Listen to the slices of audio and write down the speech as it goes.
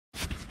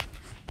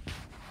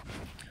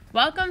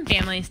Welcome,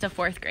 families, to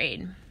 4th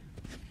grade.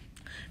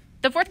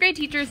 The 4th grade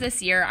teachers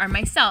this year are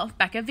myself,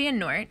 Becca Van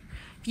Noort.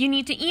 If you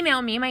need to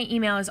email me, my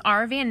email is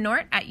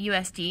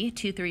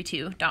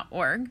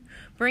rvannoort@usd232.org.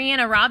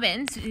 Brianna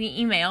Robbins, the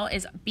email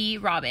is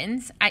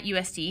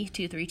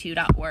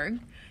brobbins@usd232.org.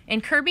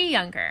 And Kirby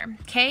Younger,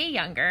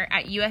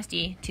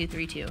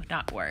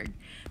 kyounger@usd232.org.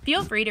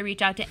 Feel free to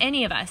reach out to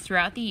any of us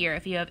throughout the year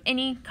if you have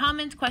any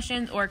comments,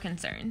 questions, or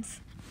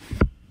concerns.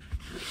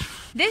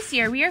 This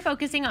year, we are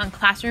focusing on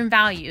classroom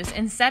values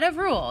and set of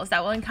rules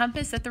that will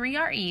encompass the 3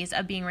 R's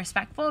of being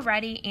respectful,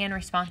 ready, and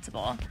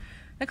responsible.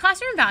 The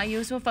classroom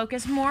values will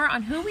focus more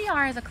on who we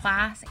are as a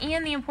class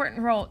and the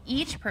important role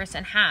each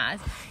person has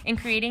in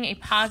creating a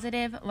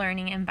positive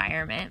learning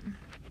environment.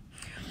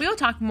 We will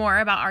talk more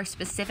about our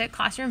specific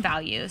classroom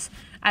values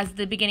as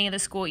the beginning of the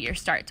school year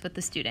starts with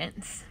the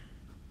students.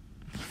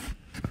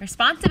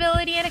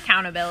 Responsibility and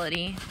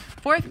accountability.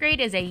 4th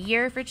grade is a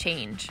year for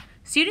change.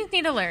 Students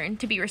need to learn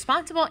to be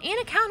responsible and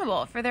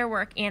accountable for their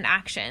work and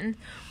action.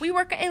 We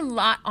work a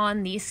lot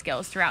on these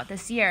skills throughout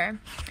this year.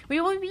 We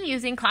will be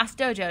using Class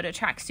Dojo to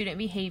track student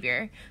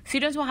behavior.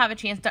 Students will have a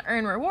chance to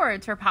earn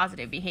rewards for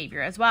positive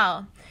behavior as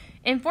well.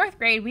 In 4th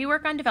grade, we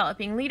work on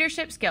developing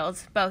leadership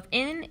skills both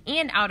in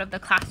and out of the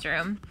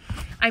classroom.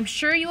 I'm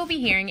sure you will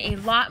be hearing a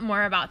lot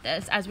more about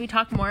this as we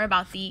talk more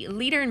about the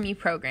Leader in Me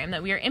program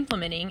that we are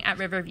implementing at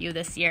Riverview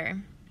this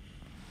year.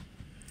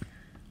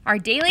 Our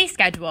daily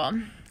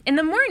schedule. In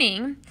the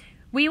morning,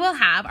 we will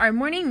have our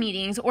morning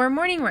meetings or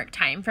morning work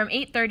time from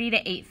 8:30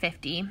 to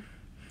 8:50.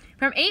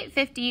 From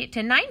 8:50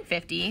 to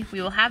 9:50, we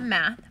will have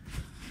math.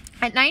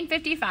 At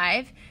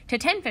 9:55 to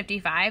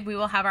 10:55, we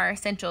will have our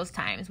essentials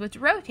times, which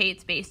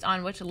rotates based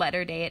on which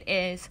letter day it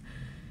is.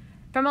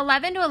 From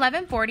 11 to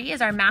 11:40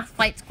 is our math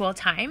flight school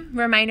time.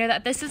 Reminder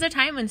that this is a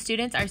time when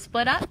students are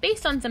split up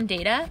based on some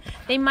data.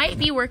 They might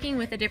be working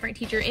with a different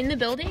teacher in the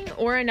building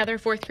or another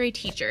 4th grade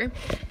teacher.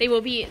 They will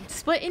be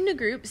split into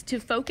groups to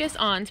focus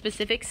on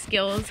specific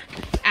skills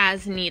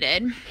as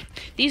needed.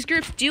 These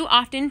groups do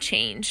often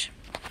change.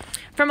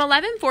 From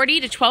 11:40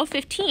 to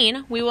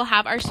 12:15, we will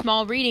have our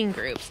small reading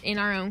groups in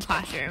our own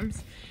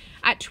classrooms.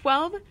 At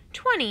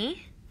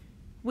 12:20,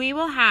 we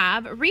will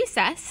have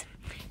recess.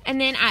 And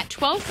then at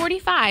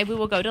 12:45, we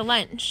will go to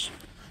lunch.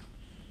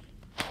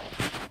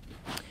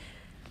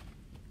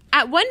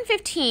 At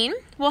 1:15,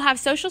 we'll have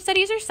social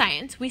studies or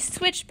science. We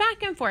switch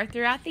back and forth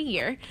throughout the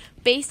year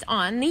based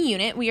on the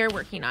unit we are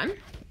working on.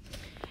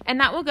 And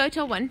that will go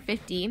till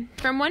 1:50.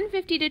 From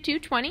 1:50 to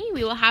 2:20,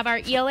 we will have our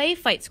ELA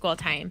flight school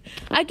time.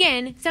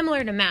 Again,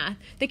 similar to math,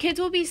 the kids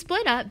will be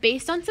split up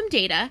based on some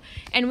data,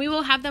 and we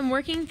will have them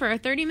working for a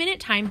 30-minute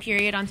time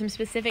period on some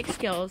specific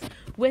skills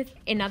with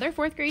another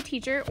 4th grade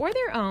teacher or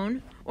their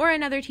own, or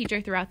another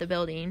teacher throughout the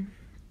building.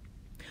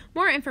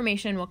 More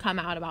information will come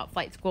out about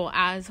flight school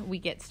as we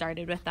get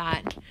started with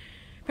that.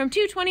 From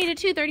 2:20 to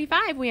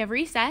 2:35, we have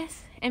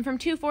recess, and from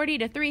 2:40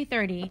 to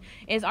 3:30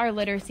 is our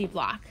literacy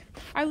block.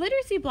 Our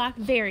literacy block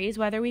varies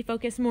whether we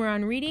focus more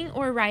on reading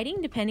or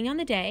writing depending on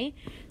the day.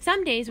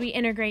 Some days we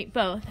integrate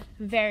both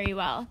very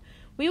well.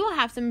 We will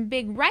have some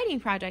big writing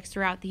projects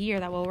throughout the year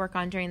that we'll work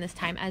on during this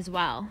time as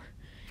well.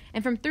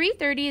 And from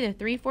 3:30 to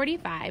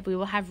 3:45, we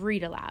will have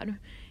read aloud,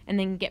 and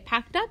then get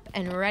packed up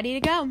and ready to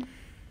go.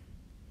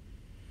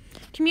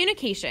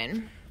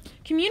 Communication.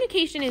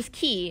 Communication is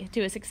key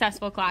to a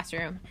successful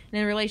classroom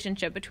and a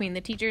relationship between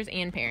the teachers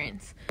and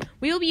parents.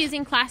 We will be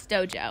using Class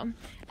Dojo.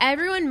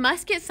 Everyone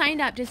must get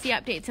signed up to see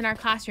updates in our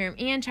classroom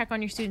and check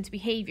on your students'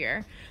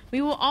 behavior.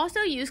 We will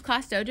also use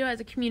Class Dojo as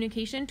a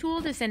communication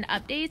tool to send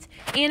updates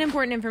and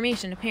important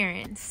information to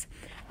parents.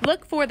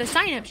 Look for the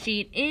sign-up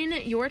sheet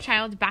in your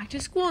child's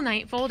back-to-school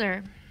night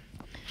folder.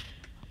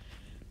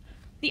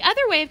 The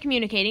other way of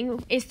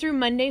communicating is through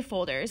Monday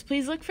folders.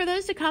 Please look for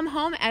those to come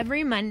home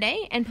every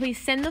Monday, and please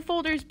send the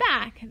folders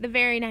back the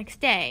very next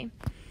day.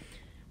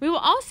 We will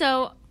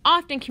also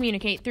often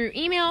communicate through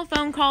email,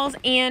 phone calls,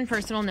 and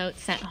personal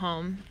notes sent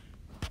home.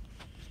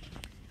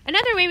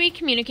 Another way we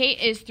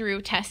communicate is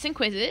through tests and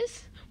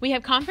quizzes. We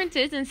have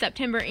conferences in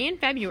September and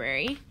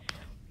February.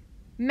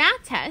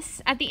 Math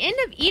tests. At the end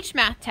of each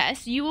math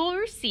test,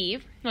 your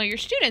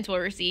students will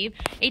receive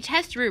a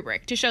test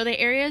rubric to show the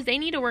areas they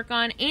need to work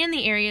on and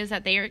the areas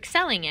that they are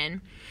excelling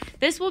in.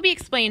 This will be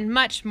explained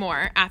much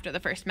more after the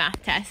first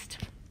math test.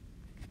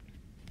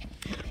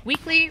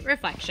 Weekly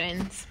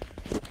reflections.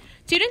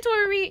 Students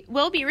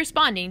will be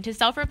responding to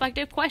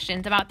self-reflective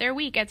questions about their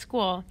week at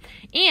school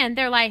and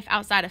their life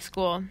outside of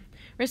school.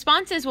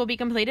 Responses will be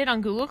completed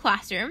on Google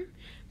Classroom.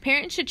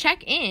 Parents should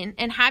check in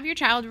and have your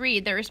child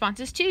read their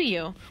responses to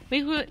you.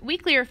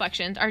 Weekly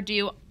reflections are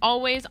due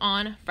always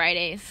on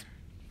Fridays.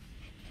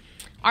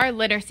 Our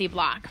literacy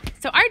block.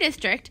 So our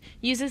district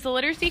uses the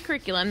literacy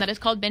curriculum that is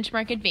called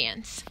Benchmark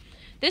Advanced.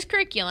 This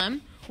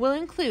curriculum will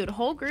include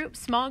whole group,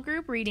 small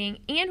group reading,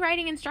 and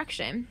writing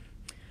instruction.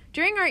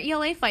 During our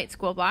ELA flight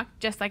school block,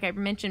 just like I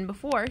mentioned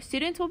before,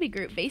 students will be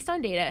grouped based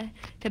on data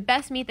to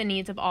best meet the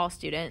needs of all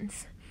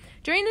students.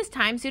 During this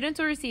time, students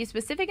will receive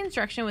specific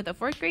instruction with a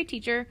 4th grade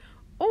teacher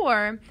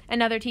or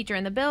another teacher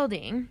in the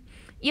building.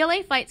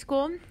 ELA Flight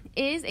School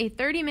is a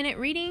 30-minute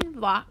reading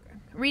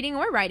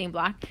or writing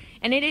block,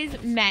 and it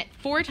is met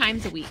 4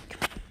 times a week.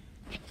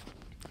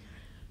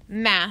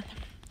 Math.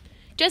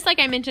 Just like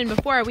I mentioned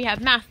before, we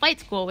have Math Flight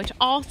School, which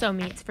also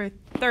meets for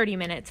 30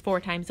 minutes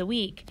 4 times a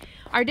week.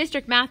 Our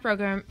district math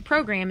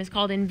program is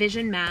called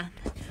Envision Math.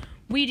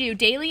 We do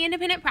daily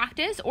independent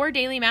practice or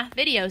daily math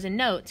videos and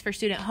notes for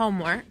student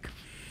homework,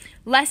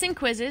 lesson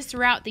quizzes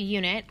throughout the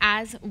unit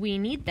as we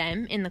need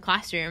them in the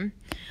classroom.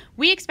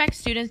 We expect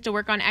students to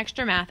work on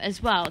extra math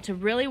as well to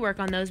really work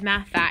on those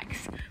math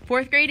facts.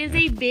 4th grade is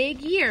a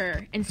big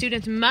year, and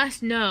students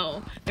must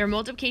know their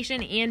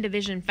multiplication and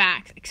division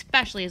facts,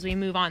 especially as we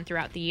move on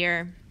throughout the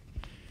year.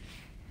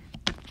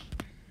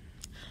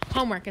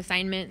 Homework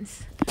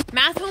assignments.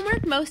 Math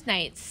homework most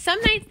nights.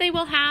 Some nights they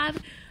will have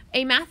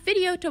a math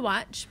video to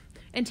watch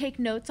and take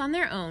notes on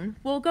their own.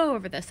 We'll go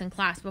over this in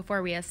class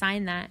before we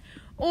assign that.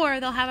 Or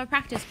they'll have a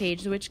practice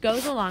page which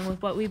goes along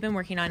with what we've been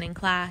working on in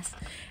class.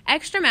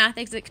 Extra math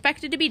is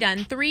expected to be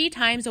done 3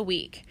 times a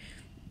week.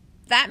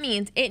 That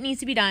means it needs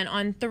to be done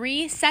on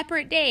 3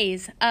 separate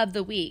days of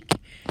the week.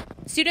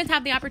 Students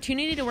have the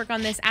opportunity to work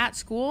on this at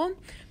school,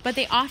 but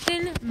they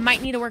often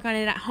might need to work on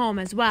it at home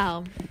as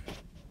well.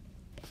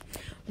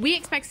 We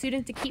expect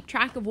students to keep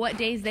track of what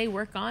days they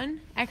work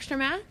on extra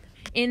math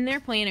in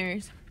their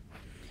planners.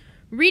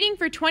 Reading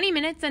for 20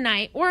 minutes a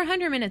night or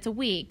 100 minutes a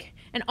week,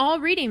 and all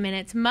reading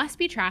minutes must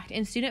be tracked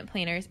in student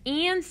planners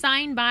and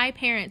signed by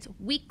parents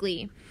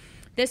weekly.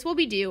 This will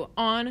be due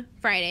on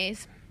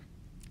Fridays.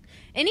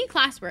 Any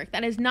classwork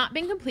that has not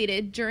been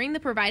completed during the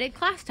provided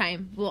class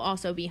time will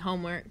also be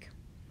homework.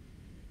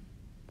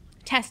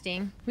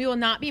 Testing. We will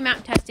not be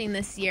map testing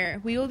this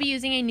year. We will be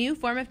using a new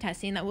form of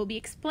testing that will be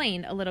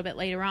explained a little bit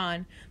later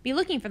on. Be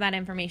looking for that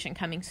information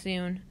coming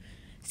soon.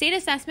 State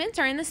assessments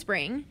are in the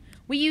spring.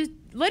 We use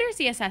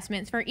literacy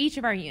assessments for each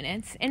of our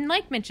units, and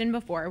like mentioned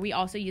before, we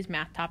also use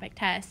math topic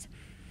tests.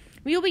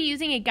 We will be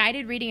using a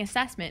guided reading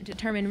assessment to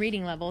determine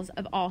reading levels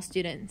of all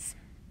students.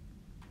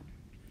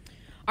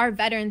 Our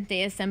Veterans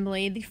Day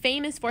Assembly, the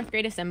famous 4th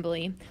grade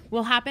assembly,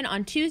 will happen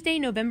on Tuesday,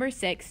 November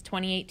 6,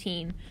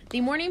 2018.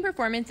 The morning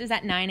performance is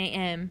at 9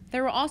 a.m.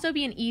 There will also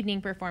be an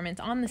evening performance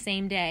on the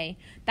same day.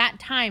 That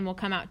time will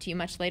come out to you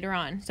much later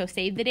on, so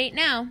save the date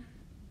now.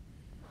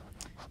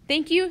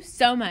 Thank you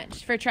so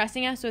much for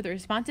trusting us with the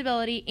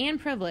responsibility and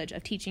privilege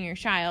of teaching your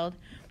child.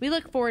 We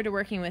look forward to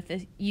working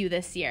with you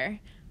this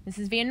year.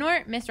 Mrs. Van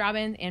Noort, Miss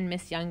Robbins, and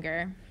Miss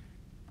Younger.